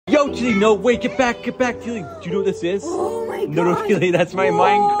go, Tilly. No, wait, get back, Tilly. Do you know what this is? Oh my god. No, Tilly, that's my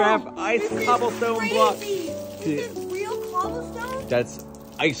Minecraft ice cobblestone block. This is real cobblestone? That's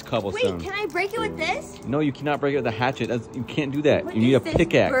ice cobblestone. Wait, can I break it with this? No, you cannot break it with a hatchet. You can't do that. What You need a is this,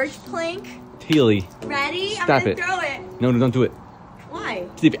 pickaxe. birch plank? Tilly. Ready? Stop I'm gonna it. throw it. No, don't do it. Why?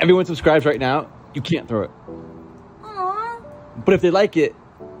 See, if everyone subscribes right now, you can't throw it. Aww. But if they like it,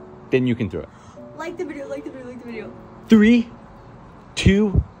 then you can throw it. Like the video, like the video, like the video. 3, 2,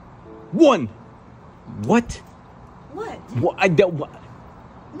 1. What? What? What? I don't. What?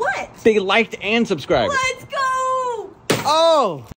 What? They liked and subscribed. Let's go! Oh!